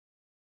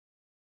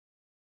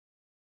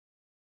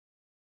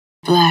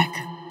Black,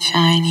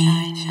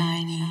 shiny.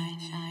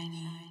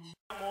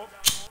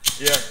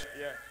 Yeah,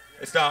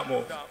 it's that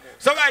move.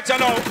 So right you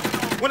know,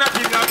 we're not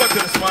even going to go to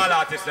the small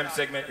artist them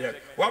segment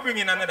yet. We're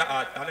bringing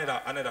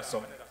another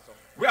song.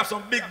 We have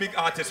some big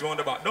artists round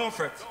the back. Don't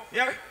fret.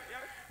 Yeah?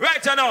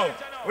 Right you know,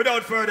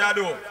 without further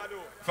ado,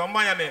 from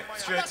Miami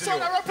straight to you. That's how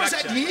I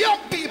represent young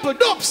people,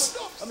 dubs.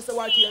 I'm Mr.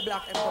 YT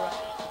Black Emperor.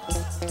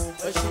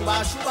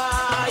 Shuba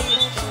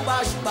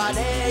shuba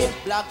day.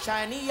 Black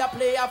Chiney a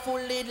play a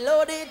fully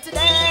loaded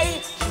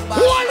today. Shuba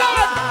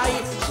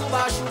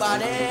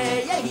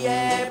day.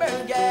 Yeah,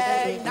 burn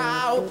gay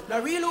now.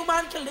 The real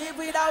woman can live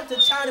without the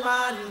Chinese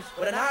man.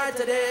 But an eye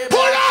today.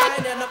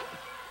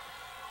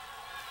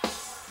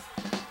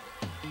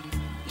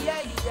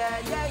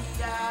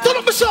 Yeah. Turn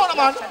up the sound,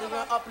 man. Turn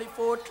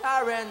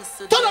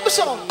up the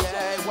sound.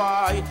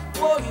 Why?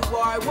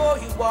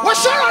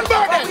 What's Sharon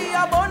Burden? We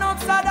are born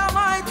outside the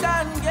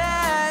mountain,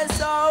 yeah.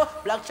 So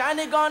Black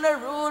China gonna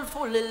rule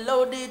fully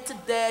loaded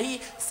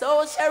today.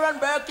 So Sharon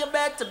Burke, you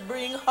better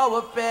bring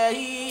our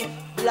pay.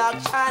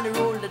 Black China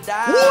rule the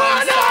dance.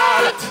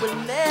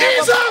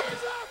 Ease up.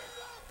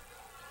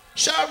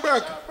 Sharon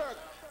Burke,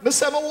 me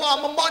say me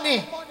want my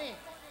money.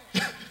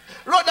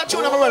 Wrote that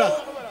tune, my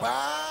brother.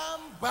 Bam,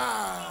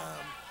 bam.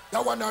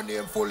 That one on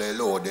name fully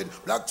loaded.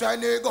 Black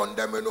Chinese gun,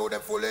 them we know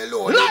them fully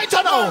loaded.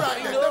 Lighter now.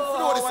 Right, them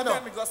know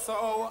this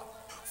now.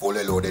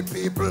 Fully loaded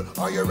people,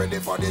 are you ready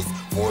for this?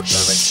 More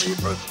parent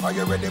people, are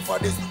you ready for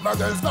this? My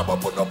girls stop up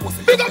put no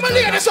pussy. Big up my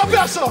ladies up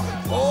here, sir.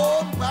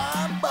 Oh,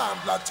 bam, bam.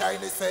 Black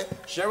Chinese say.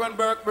 Sharon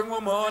Burke bring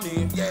more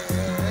money. Yeah.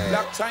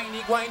 Black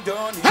Chinese going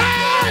down.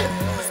 Hey!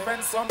 We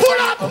spend some Pull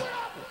money. up.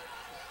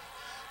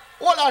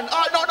 Hold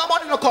on, no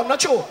money no come, not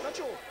true.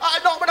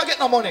 No, we not get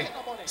no money.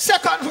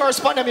 Second verse,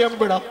 pan them here, my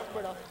brother.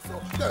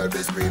 Girl be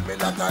screaming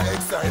like an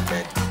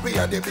excitement. We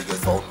are the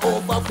biggest sound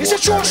over. Is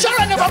it true?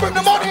 Sharon never bring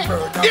the money.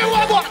 Here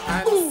we go.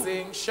 And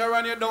sing,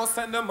 Sharon, you don't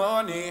send the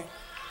money.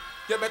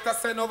 You better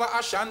send over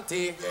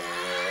Ashanti.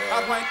 Yeah.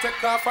 I'm going to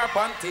take off her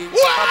panty.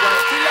 What? I'm going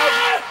to still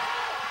out.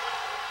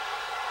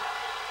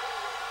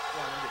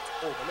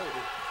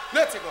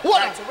 Let's go.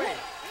 What? Right away.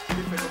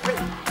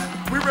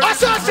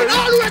 Assassin,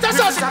 always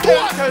assassin. Go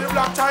on.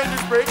 Black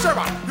Chinese break,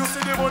 Sharon. You see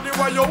the money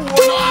while you hold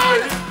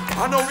on.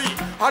 I know we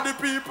and the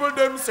people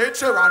them say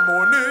Sharon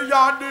money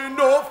and the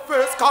no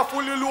face. Car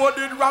fully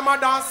loaded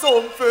Ramadan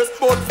some face.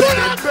 But for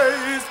the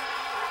base.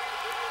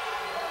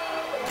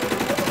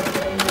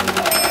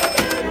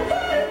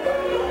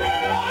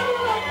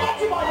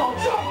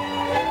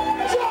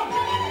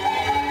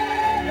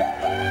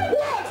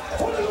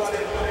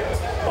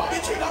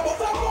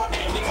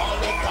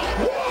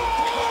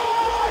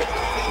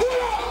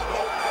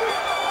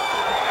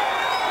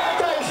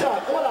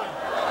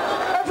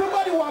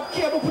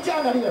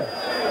 Here.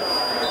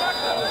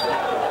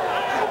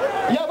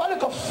 You have a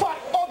little fat,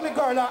 ugly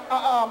girl in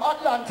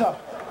Atlanta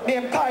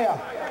named Kaya.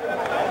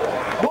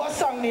 Do a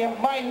song named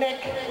My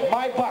Neck,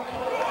 My Back.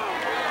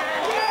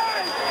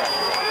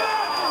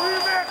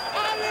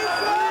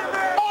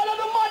 All of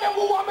the men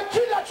who want me to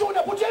kill that tune,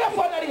 put your left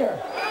hand in here.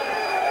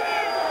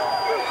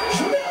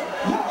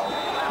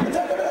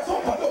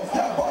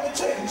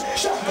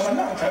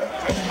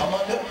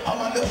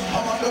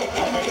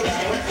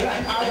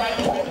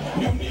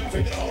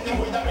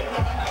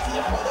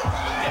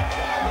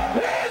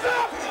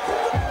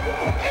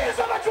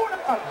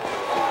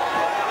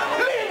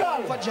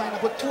 Vagina,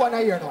 put two on a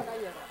ear now.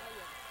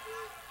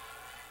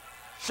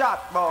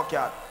 Shot,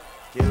 ballcat.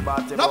 Kill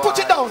body. Now put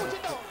it down.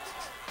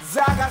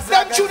 Zaga,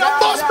 Them tune and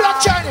boss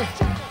Black China.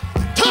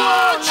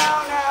 Touch!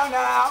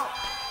 Now.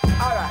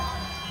 Alright.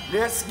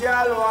 This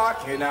girl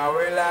walking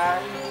our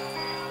line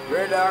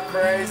with a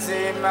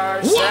crazy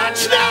mercy.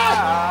 Watch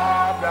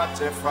now! That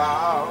she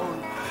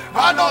found.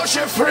 I know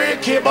she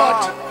freaky,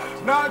 but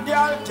no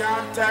girl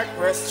can take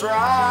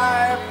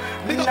restraint.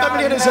 Big up them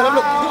ladies, they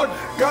look good.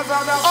 Cause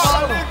of the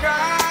funny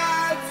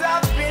girls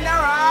that been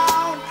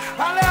around.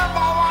 I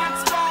never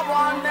once go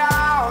one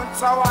down.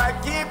 So I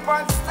keep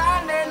on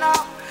standing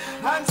up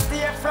and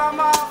stay from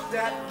off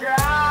that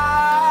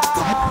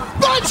ground.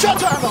 Gunshot,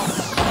 Turbo!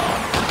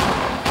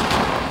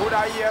 Would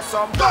I hear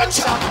some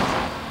Gunshot!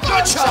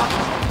 Gunshot!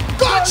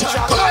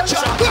 Gunshot!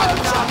 Gunshot!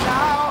 Gunshot!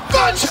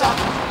 Gunshot!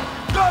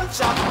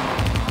 Gunshot!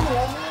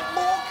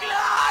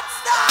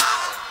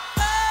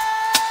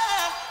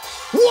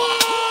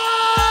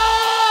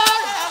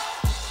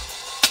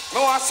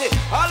 No, I see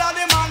all of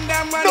the man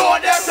them when know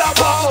them the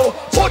bow.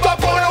 Put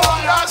up on the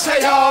wall and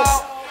say yo.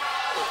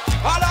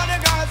 All of the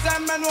girls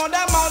them when know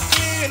them out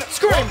clean.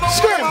 Scream,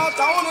 scream. Out,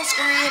 I wanna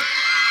scream.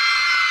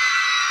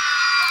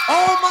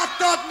 All my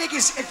thug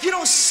niggas, if you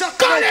don't suck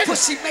no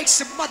pussy, make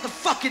some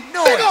motherfucking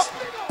noise.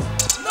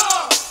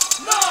 No.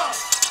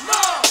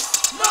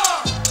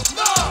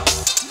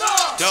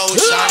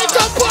 Light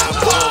up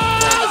pompous.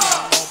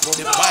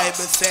 The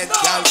Bible said,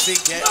 y'all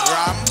forget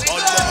ram. All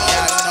them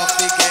y'all not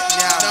forget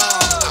yam.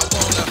 I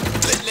wanna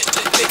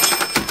lick you.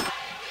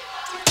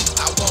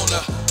 I wanna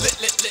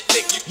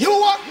lick you. You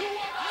what?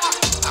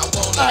 I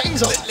wanna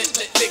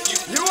lick you.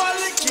 You are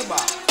lick you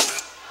back.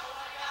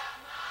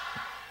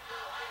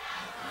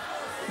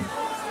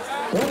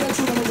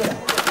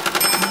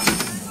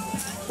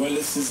 Well,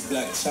 this is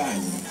Black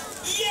China.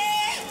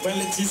 Yeah! Well,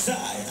 it is I,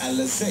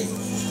 Alizé.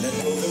 Let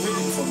go the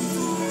rhythm from the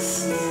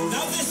blues.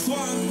 Now this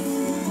one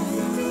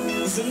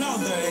is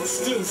another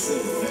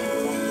exclusive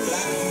from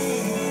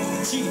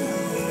Black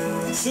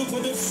China. Super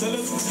Duper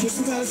Salute.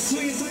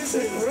 Sweet,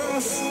 sweet,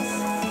 Ross.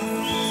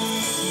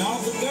 Now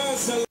the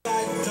girls are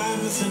like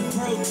diamonds and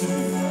pearl to me.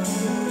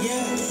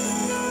 Yeah,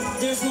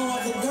 there's no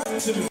other girl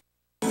to me.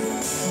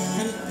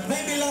 And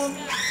baby love,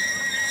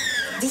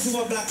 this is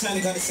what Black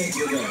China gotta say to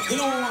you, girl. You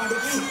know what I want to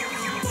do?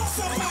 What's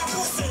up, my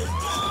pussy?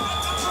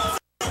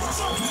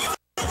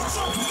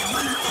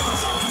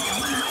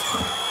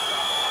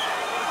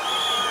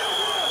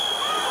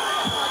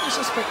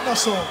 Disrespect no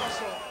song.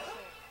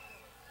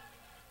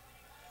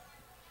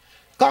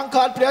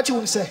 Concord play a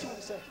tune say.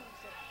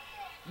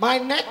 My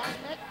neck,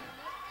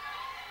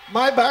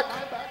 my back,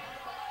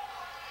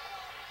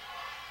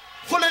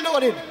 fully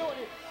loaded.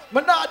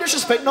 But now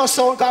disrespect no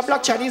sound because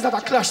Black Chinese is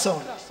not a clash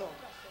sound.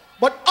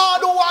 But all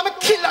who want me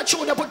kill that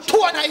tune, they put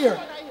two in a ear.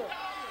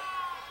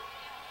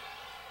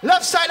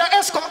 Left side of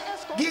Esco,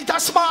 give it a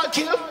small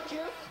kill.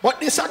 But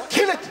this a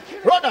kill it.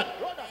 Run it.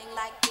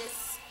 Like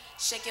this,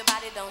 shake your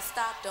body, don't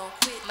stop, don't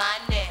quit. My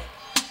neck,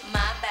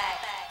 my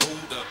back.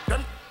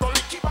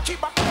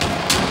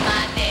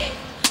 My neck,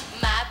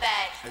 my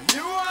back.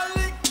 You are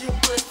licking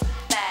Push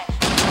back.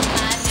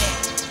 My neck,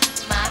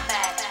 my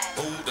back.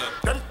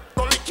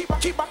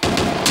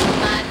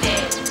 My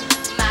neck,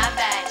 my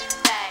back,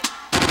 back.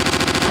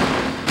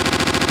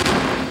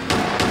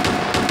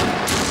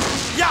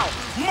 Yo,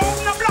 move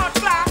the blood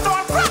clot,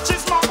 don't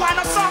crutches, my wine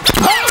or something.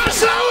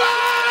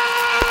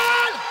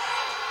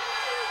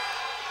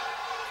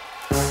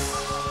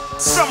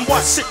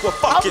 Somewhat sick with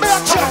fucking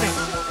Johnny.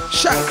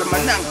 Shanka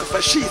mananka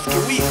fashiski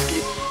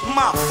whiskey.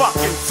 My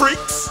fucking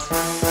freaks.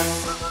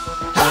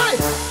 Hey,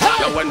 hey.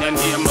 Yo, when your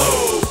name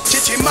move,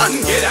 Chichi man,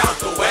 get out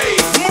the way.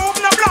 Move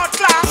the blood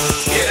clot.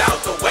 Get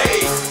out the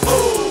way.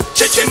 Move,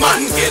 Chichi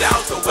man, get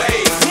out the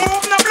way.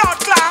 Move the blood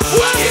clot.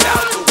 Get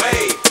out the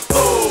way.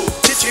 Move,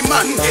 Chichi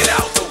man, get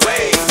out the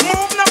way.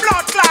 Move the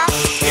blood clot.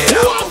 Get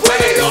out the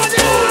way.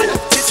 Move,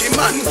 Chichi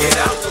man, get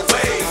out the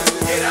way.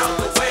 Get out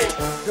the way.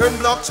 Then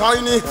Black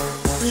Chiney,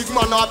 big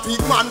man or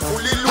big man,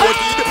 fully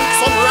loaded.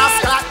 Some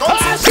rascal don't.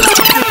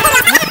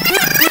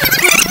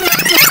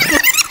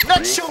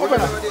 Next show,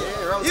 brother.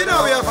 You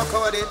know we have a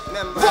code it,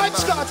 member. Right,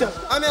 Scatter.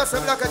 I'm here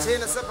some Black Chain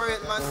to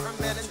separate man from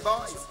men and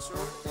boys.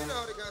 True. You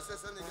know the girl says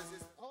something.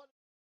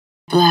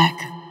 Black,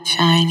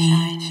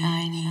 Chiney.